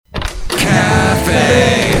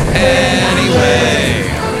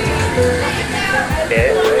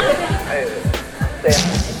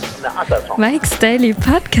Mike's Daily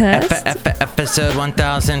Podcast. Episode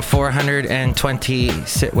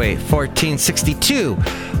 1462.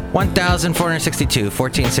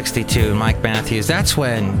 1462. Mike Matthews. That's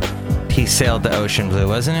when he sailed the ocean blue,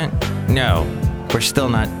 wasn't it? No, we're still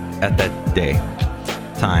not at that day,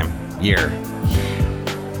 time, year.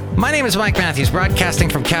 My name is Mike Matthews, broadcasting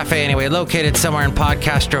from Cafe Anyway, located somewhere in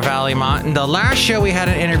Podcastro Valley, Mountain. The last show we had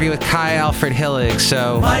an interview with Kai Alfred Hillig,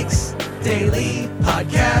 so Mike's Daily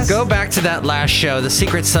Podcast. Go back to that last show, the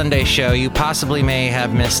Secret Sunday show. You possibly may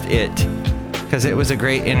have missed it, because it was a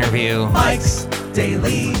great interview. Mike's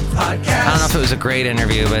Daily Podcast. I don't know if it was a great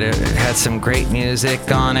interview, but it had some great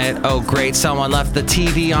music on it. Oh, great. Someone left the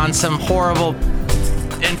TV on some horrible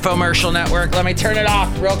infomercial network. Let me turn it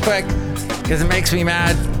off real quick, because it makes me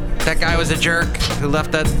mad. That guy was a jerk who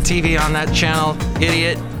left that TV on that channel.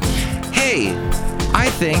 Idiot. Hey,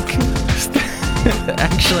 I think...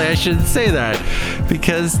 Actually, I shouldn't say that,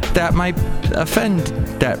 because that might offend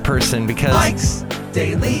that person, because... Mike's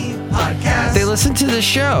Daily Podcast. They listen to the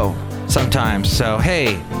show sometimes, so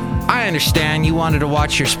hey, I understand you wanted to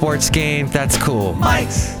watch your sports game. That's cool.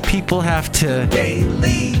 Mike's People have to...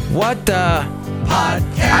 Daily What the...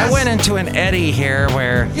 Podcast. I went into an eddy here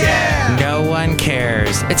where no one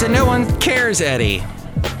cares. It's a no one cares eddy.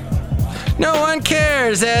 No one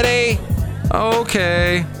cares, Eddie.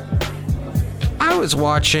 Okay. I was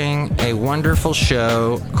watching a wonderful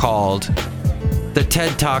show called the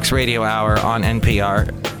TED Talks Radio Hour on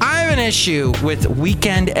NPR. I have an issue with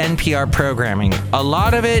weekend NPR programming. A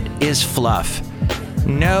lot of it is fluff.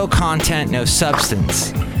 No content, no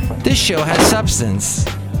substance. This show has substance.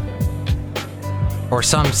 Or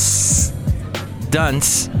some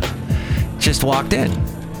dunce just walked in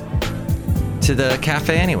to the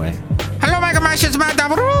cafe anyway. Hello, Michael Marshall's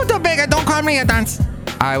don't call me a dunce.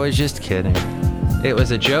 I was just kidding. It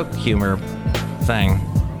was a joke humor thing.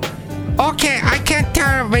 Okay, I can't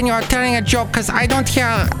tell when you're telling a joke because I don't hear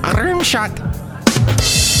a rim shot.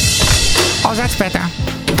 Oh, that's better.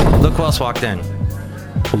 Look who else walked in.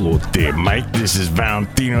 Hello there, Mike. This is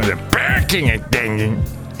Valentino, the parking attendant.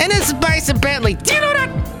 And this is Bison Bentley. Do you know that?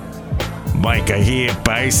 Mike, I hear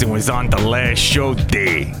Bison was on the last show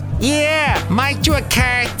day. Yeah, Mike drew a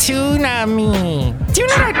cartoon on me. Do you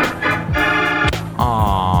know that?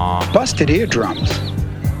 Aww. Busted eardrums.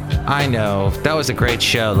 I know. That was a great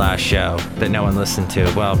show, last show, that no one listened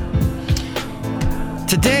to. Well,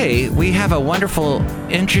 today we have a wonderful,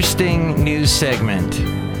 interesting news segment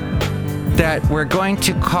that we're going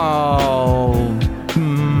to call...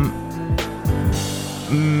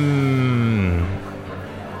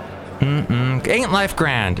 Ain't Life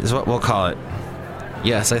Grand is what we'll call it.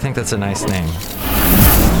 Yes, I think that's a nice name.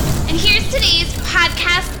 And here's today's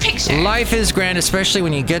podcast picture. Life is grand, especially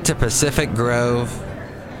when you get to Pacific Grove.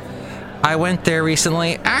 I went there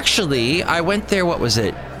recently. Actually, I went there, what was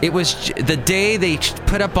it? It was the day they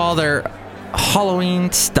put up all their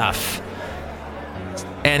Halloween stuff.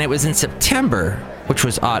 And it was in September, which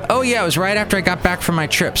was odd. Oh yeah, it was right after I got back from my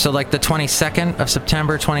trip. So like the 22nd of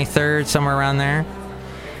September, 23rd, somewhere around there.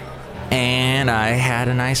 And I had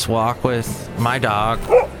a nice walk with my dog,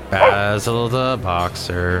 Basil the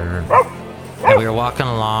Boxer. And we were walking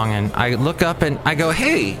along, and I look up and I go,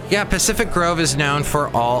 hey, yeah, Pacific Grove is known for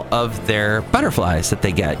all of their butterflies that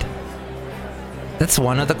they get. That's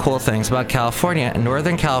one of the cool things about California, and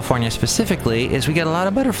Northern California specifically, is we get a lot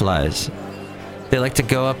of butterflies. They like to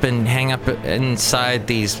go up and hang up inside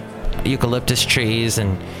these eucalyptus trees,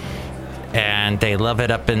 and they love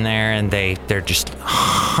it up in there, and they're just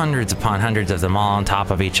hundreds upon hundreds of them all on top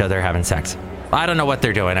of each other having sex. I don't know what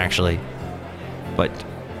they're doing, actually. But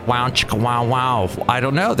wow, chicka, wow, wow. I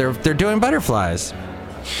don't know. They're doing butterflies.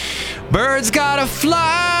 Birds gotta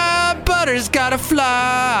fly, butters gotta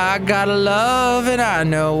fly. I gotta love, and I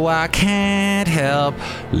know I can't help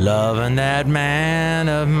loving that man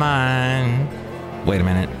of mine. Wait a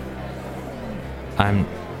minute. I'm...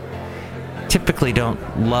 typically don't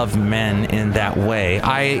love men in that way.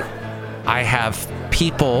 I have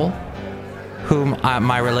people whom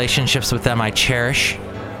my relationships with them I cherish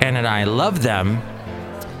and I love them,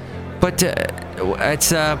 but it's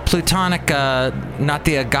platonic, not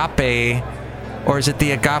the agape, or is it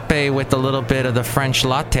the agape with a little bit of the French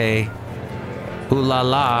latte, ooh la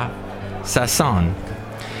la, sasson.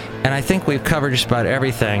 And I think we've covered just about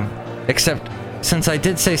everything, except since I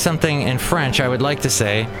did say something in French, I would like to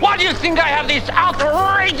say... Why do you think I have this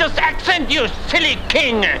outrageous accent, you silly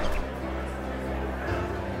king?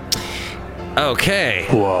 Okay.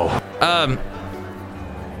 Whoa.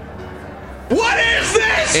 What is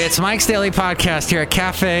this? It's Mike's Daily Podcast here at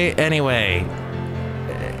Cafe Anyway.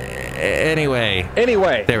 Anyway.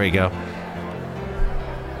 Anyway. There we go.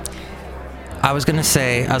 I was going to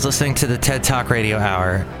say, I was listening to the TED Talk Radio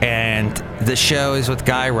Hour, and the show is with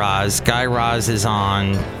Guy Raz. Guy Raz is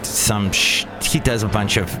on he does a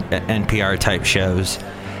bunch of NPR type shows.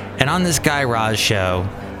 And on this Guy Raz show,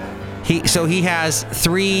 he has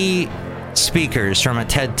 3 speakers from a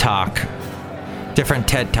TED Talk, different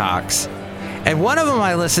TED Talks. And one of them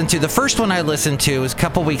I listened to, the first one I listened to was a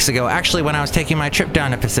couple weeks ago, actually when I was taking my trip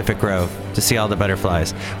down to Pacific Grove to see all the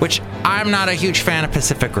butterflies, which I'm not a huge fan of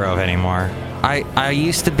Pacific Grove anymore. I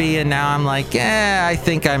used to be, and now I'm like, I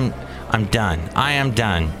think I'm done. I am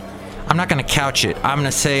done. I'm not going to couch it. I'm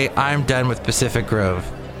going to say I'm done with Pacific Grove.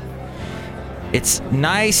 It's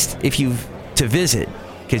nice to visit,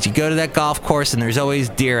 because you go to that golf course and there's always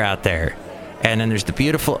deer out there. And then there's the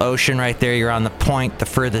beautiful ocean right there. You're on the point, the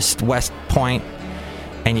furthest west point,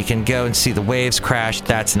 and you can go and see the waves crash.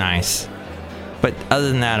 That's nice. But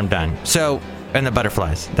other than that, I'm done. So, and the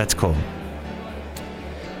butterflies. That's cool.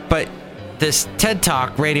 But this TED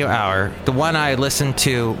Talk Radio Hour, the one I listened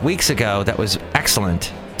to weeks ago that was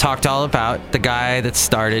excellent, talked all about the guy that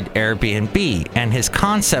started Airbnb. And his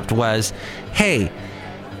concept was, hey,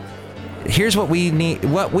 here's what we need.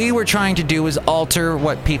 What we were trying to do was alter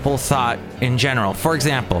what people thought in general. For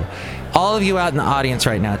example, all of you out in the audience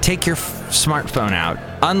right now, take your smartphone out,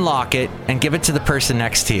 unlock it, and give it to the person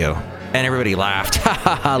next to you. And everybody laughed,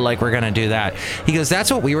 like we're going to do that. He goes,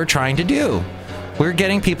 that's what we were trying to do. We're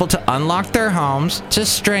getting people to unlock their homes to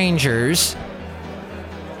strangers.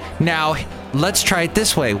 Now, let's try it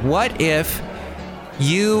this way. What if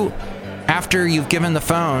you, after you've given the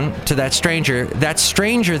phone to that stranger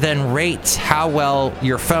then rates how well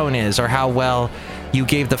your phone is or how well you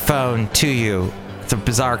gave the phone to you? It's a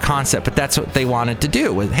bizarre concept, but that's what they wanted to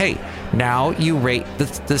do. With, hey, now you rate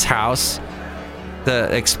this house,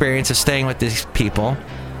 the experience of staying with these people.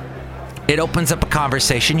 It opens up a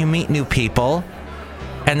conversation. You meet new people.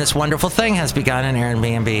 And this wonderful thing has begun, and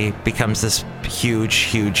Airbnb becomes this huge,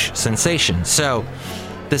 huge sensation. So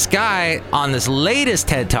this guy on this latest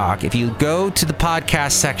TED Talk, if you go to the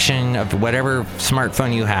podcast section of whatever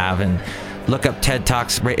smartphone you have and look up TED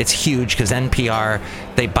Talks, it's huge because NPR,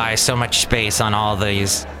 they buy so much space on all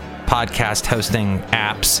these podcast hosting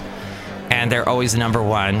apps, and they're always number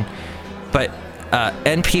one. But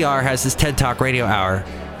NPR has this TED Talk Radio Hour.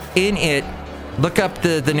 In it, look up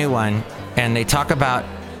the new one, and they talk about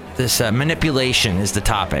this manipulation is the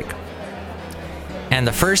topic. And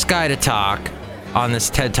the first guy to talk on this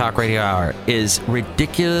TED Talk Radio Hour is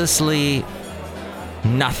ridiculously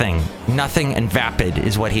nothing and vapid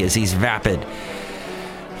is what he is. He's vapid.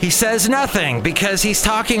 He says nothing because he's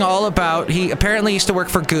talking all about, he apparently used to work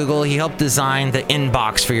for Google. He helped design the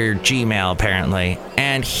inbox for your Gmail, apparently.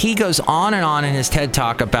 And he goes on and on in his TED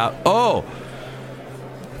Talk about,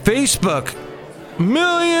 Facebook.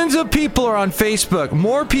 Millions of people are on Facebook.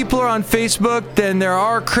 More people are on Facebook than there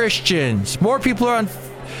are Christians. More people are on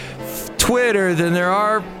Twitter than there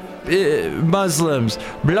are Muslims.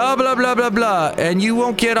 Blah, blah, blah, blah, blah. And you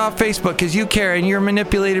won't get off Facebook because you care and you're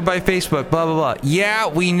manipulated by Facebook. Blah, blah, blah. Yeah,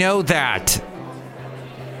 we know that.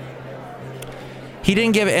 He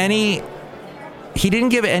didn't give any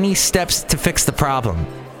steps to fix the problem.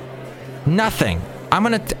 Nothing.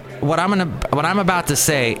 What I'm about to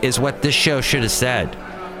say is what this show should have said.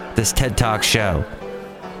 This TED Talk show.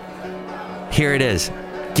 Here it is.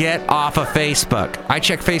 Get off of Facebook. I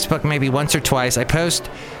check Facebook maybe once or twice. I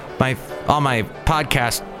post all my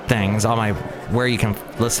podcast things, where you can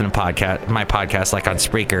listen to my podcast, like on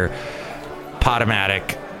Spreaker,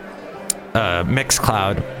 Podomatic,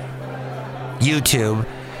 Mixcloud, YouTube.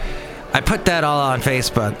 I put that all on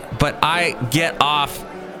Facebook, but I get off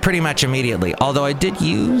pretty much immediately. Although I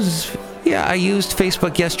used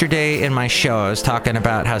Facebook yesterday in my show. I was talking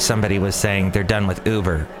about how somebody was saying they're done with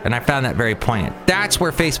Uber, and I found that very poignant. That's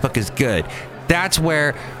where Facebook is good. That's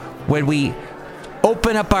where, when we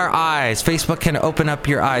open up our eyes, Facebook can open up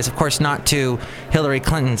your eyes. Of course, not to Hillary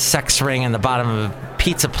Clinton's sex ring in the bottom of a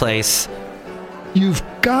pizza place. You've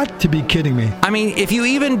got to be kidding me. I mean, if you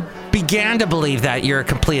even began to believe that, you're a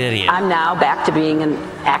complete idiot. I'm now back to being an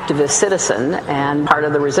activist citizen and part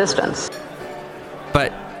of the resistance.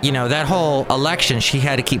 But, that whole election, she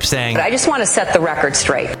had to keep saying... But I just want to set the record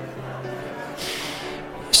straight.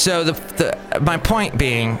 So my point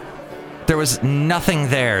being, there was nothing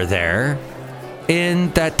there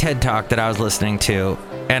in that TED Talk that I was listening to,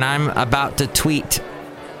 and I'm about to tweet.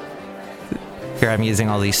 Here I'm using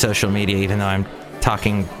all these social media, even though I'm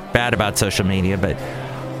talking bad about social media, but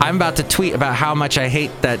I'm about to tweet about how much I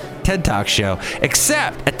hate that TED Talk show.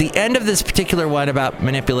 Except at the end of this particular one about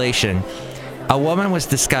manipulation, a woman was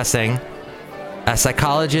discussing, a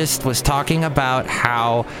psychologist was talking about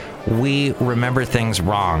how we remember things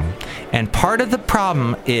wrong. And part of the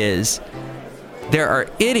problem is there are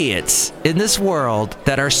idiots in this world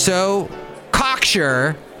that are so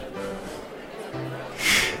cocksure.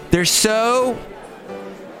 They're so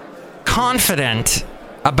confident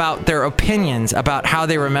about their opinions about how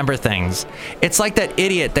they remember things. It's like that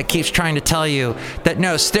idiot that keeps trying to tell you that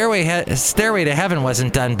no, Stairway to Heaven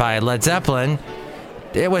wasn't done by Led Zeppelin.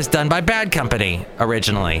 It was done by Bad Company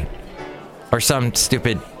originally. Or some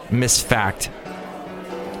stupid misfact.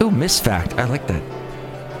 Ooh, misfact. I like that.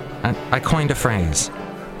 I coined a phrase.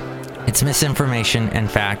 It's misinformation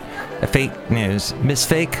and fact. Fake news.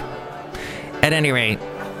 Misfake. At any rate,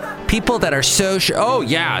 people that are so sure, oh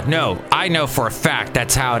yeah, no, I know for a fact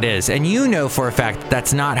that's how it is. And you know for a fact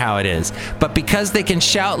that's not how it is. But because they can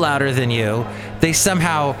shout louder than you, they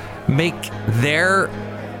somehow make their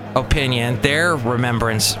opinion, their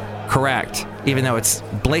remembrance correct, even though it's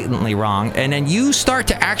blatantly wrong. And then you start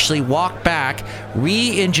to actually walk back,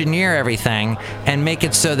 re-engineer everything, and make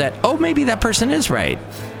it so that, oh, maybe that person is right.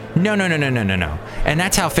 No. And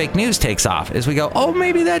that's how fake news takes off, is we go, oh,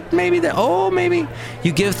 maybe.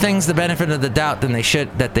 You give things the benefit of the doubt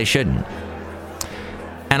that they shouldn't.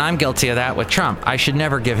 And I'm guilty of that with Trump. I should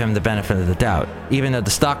never give him the benefit of the doubt. Even though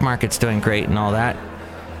the stock market's doing great and all that,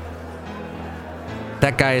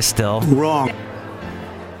 that guy is still wrong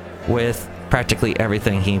with practically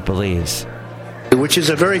everything he believes. Which is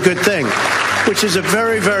a very good thing. Which is a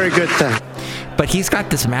very, very good thing. But he's got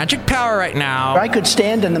this magic power right now. I could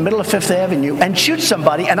stand in the middle of Fifth Avenue and shoot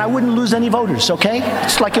somebody and I wouldn't lose any voters, okay?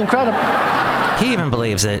 It's like incredible. He even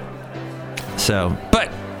believes it. So,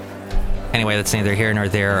 but anyway, that's neither here nor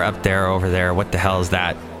there, up there, over there. What the hell is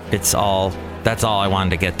that? That's all I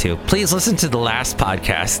wanted to get to. Please listen to the last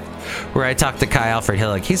podcast where I talked to Kai Alfred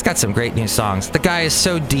Hillig. He's got some great new songs. The guy is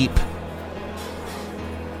so deep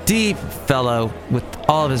fellow with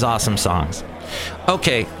all of his awesome songs.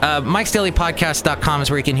 Okay, Mike'sDailyPodcast.com is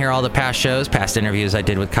where you can hear all the past shows, past interviews I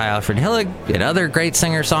did with Kai Alfred Hillig and other great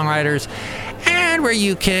singer-songwriters, and where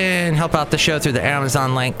you can help out the show through the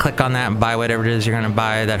Amazon link. Click on that and buy whatever it is you're going to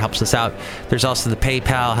buy. That helps us out. There's also the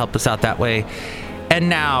PayPal. Help us out that way. And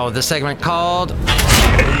now, the segment called...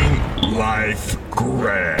 Ain't Life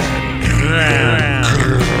Grand.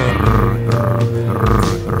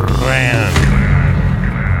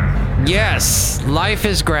 Yes, life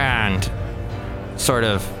is grand. Sort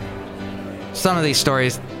of. Some of these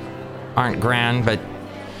stories aren't grand, but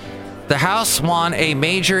the House won a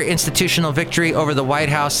major institutional victory over the White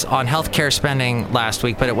House on healthcare spending last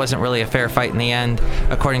week, but it wasn't really a fair fight in the end.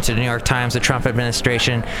 According to the New York Times, the Trump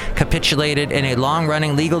administration capitulated in a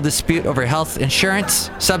long-running legal dispute over health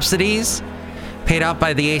insurance subsidies paid out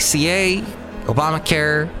by the ACA,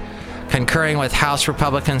 Obamacare, concurring with House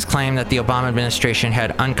Republicans' claim that the Obama administration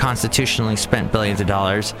had unconstitutionally spent billions of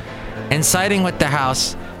dollars. In siding with the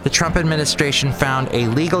House, the Trump administration found a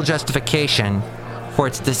legal justification for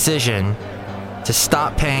its decision to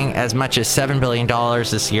stop paying as much as $7 billion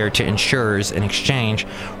this year to insurers in exchange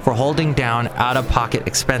for holding down out-of-pocket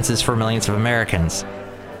expenses for millions of Americans.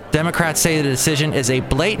 Democrats say the decision is a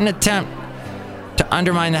blatant attempt to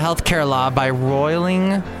undermine the health care law by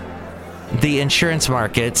roiling the insurance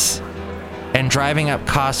markets and driving up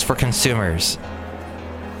costs for consumers.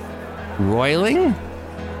 Roiling?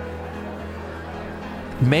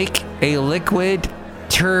 Make a liquid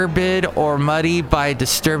turbid or muddy by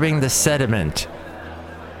disturbing the sediment.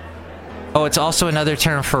 Oh, it's also another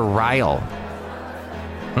term for rile.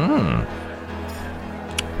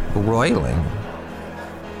 Roiling.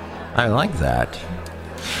 I like that.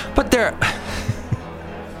 But there...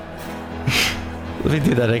 Let me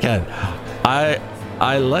do that again.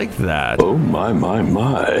 I like that. Oh, my.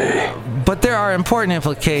 But there are important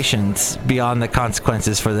implications beyond the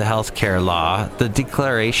consequences for the healthcare law. The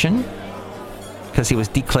declaration, because he was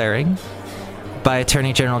declaring, by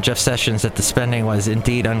Attorney General Jeff Sessions that the spending was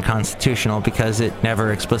indeed unconstitutional because it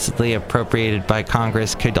never explicitly appropriated by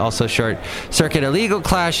Congress could also short-circuit a legal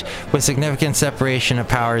clash with significant separation of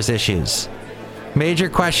powers issues. Major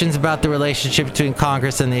questions about the relationship between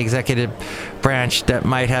Congress and the executive branch that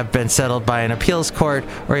might have been settled by an appeals court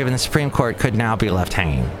or even the Supreme Court could now be left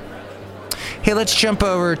hanging. Hey, let's jump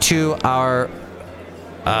over to our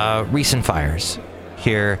recent fires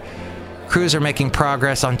here. Crews are making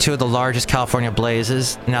progress on two of the largest California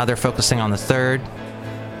blazes. Now they're focusing on the third.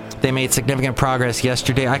 They made significant progress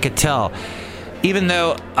yesterday. I could tell, even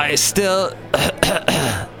though I still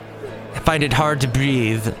find it hard to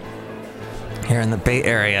breathe here in the Bay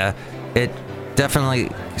Area, it definitely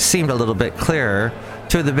seemed a little bit clearer.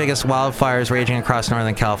 Two of the biggest wildfires raging across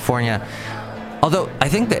Northern California Although I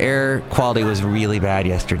think the air quality was really bad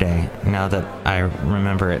yesterday, now that I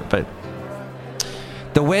remember it. But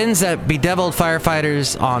the winds that bedeviled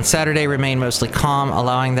firefighters on Saturday remain mostly calm,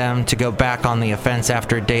 allowing them to go back on the offense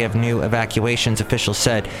after a day of new evacuations. Officials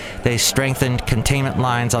said they strengthened containment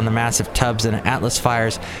lines on the massive Tubbs and Atlas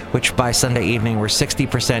fires, which by Sunday evening were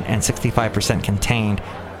 60% and 65% contained,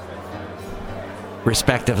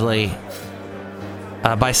 respectively.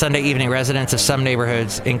 By Sunday evening, residents of some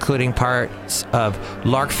neighborhoods, including parts of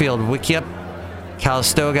Larkfield, Wickiup,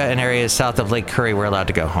 Calistoga, and areas south of Lake Curry, were allowed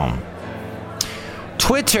to go home.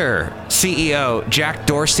 Twitter CEO Jack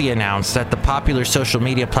Dorsey announced that the popular social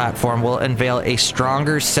media platform will unveil a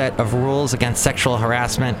stronger set of rules against sexual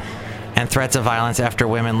harassment and threats of violence after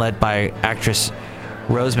women led by actress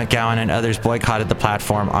Rose McGowan and others boycotted the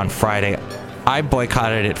platform on Friday. I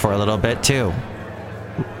boycotted it for a little bit too.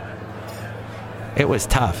 It was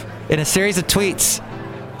tough. In a series of tweets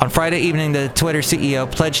on Friday evening, the Twitter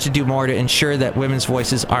CEO pledged to do more to ensure that women's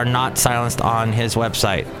voices are not silenced on his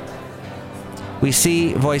website. We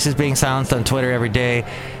see voices being silenced on Twitter every day.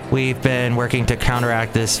 We've been working to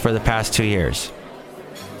counteract this for the past 2 years.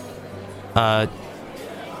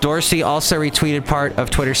 Dorsey also retweeted part of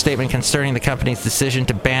Twitter's statement concerning the company's decision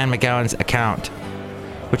to ban McGowan's account,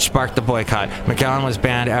 which sparked the boycott. McGowan was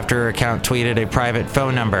banned after her account tweeted a private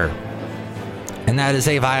phone number, and that is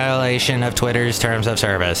a violation of Twitter's terms of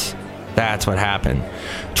service. That's what happened.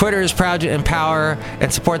 Twitter is proud to empower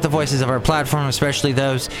and support the voices of our platform, especially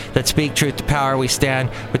those that speak truth to power. We stand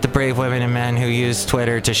with the brave women and men who use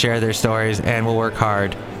Twitter to share their stories and will work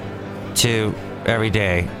hard to every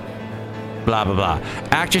day. Blah, blah, blah.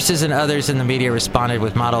 Actresses and others in the media responded,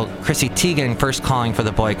 with model Chrissy Teigen first calling for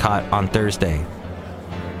the boycott on Thursday.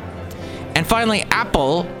 And finally,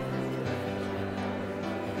 Apple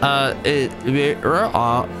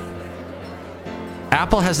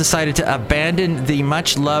Apple has decided to abandon the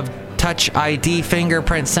much-loved Touch ID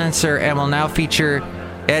fingerprint sensor and will not feature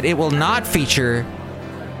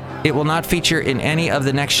in any of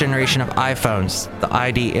the next generation of iPhones, the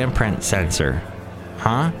ID imprint sensor.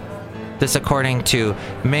 Huh? This according to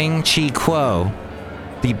Ming-Chi Kuo,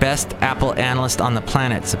 the best Apple analyst on the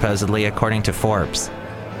planet, supposedly, according to Forbes.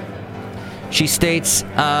 She states,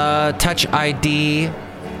 Touch ID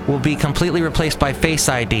will be completely replaced by Face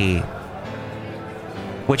ID,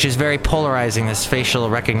 which is very polarizing, this facial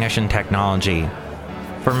recognition technology,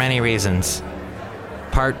 for many reasons.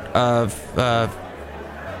 Part of the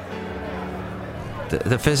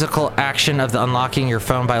physical action of the unlocking your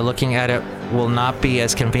phone by looking at it will not be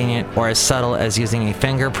as convenient or as subtle as using a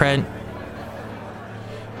fingerprint,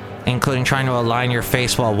 including trying to align your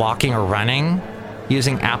face while walking or running,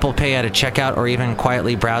 using Apple Pay at a checkout, or even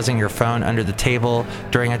quietly browsing your phone under the table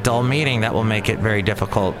during a dull meeting. That will make it very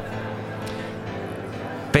difficult.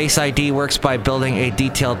 Face ID works by building a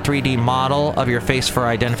detailed 3D model of your face for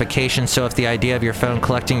identification, so if the idea of your phone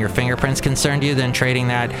collecting your fingerprints concerned you, then trading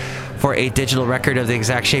that for a digital record of the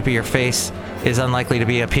exact shape of your face is unlikely to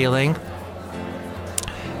be appealing.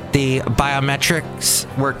 The biometrics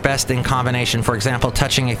work best in combination, for example,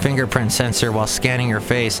 touching a fingerprint sensor while scanning your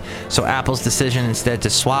face, so Apple's decision instead to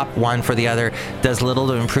swap one for the other does little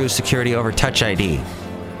to improve security over Touch ID.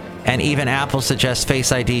 And even Apple suggests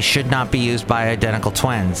Face ID should not be used by identical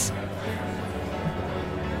twins.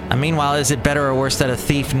 And meanwhile, is it better or worse that a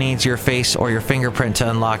thief needs your face or your fingerprint to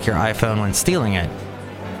unlock your iPhone when stealing it?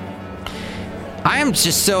 I am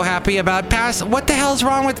just so happy about what the hell's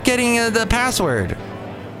wrong with getting the password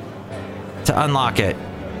to unlock it?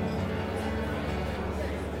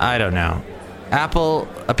 I don't know. Apple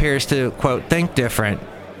appears to, quote, think different.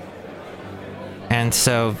 And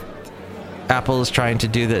so Apple is trying to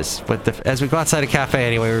do this. As we go outside a cafe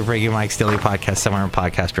anyway, we bring you Mike's Daily Podcast somewhere in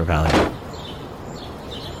Podcastro Valley.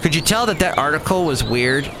 Could you tell that article was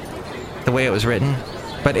weird, the way it was written?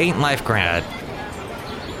 But ain't life grand?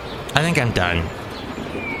 I think I'm done.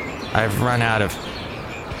 I've run out of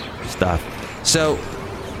stuff. So,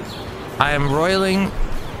 I am roiling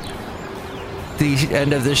the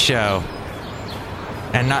end of this show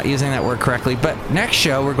and not using that word correctly, but next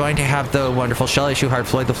show we're going to have the wonderful Shelley Shuhart,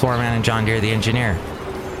 Floyd the Floor Man, and John Deere the Engineer.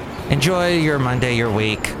 Enjoy your Monday, your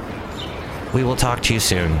week. We will talk to you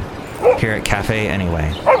soon here at Cafe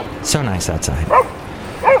Anyway. So nice outside.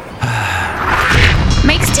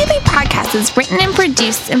 Mike's Daily Podcast is written and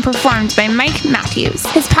produced and performed by Mike Matthews.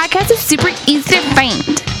 His podcast is super easy to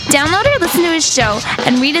find. Download or listen to his show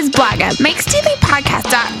and read his blog at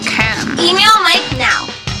mikesdailypodcast.com. Email Mike now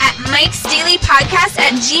at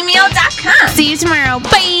mikesdailypodcast@gmail.com. See you tomorrow.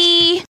 Bye!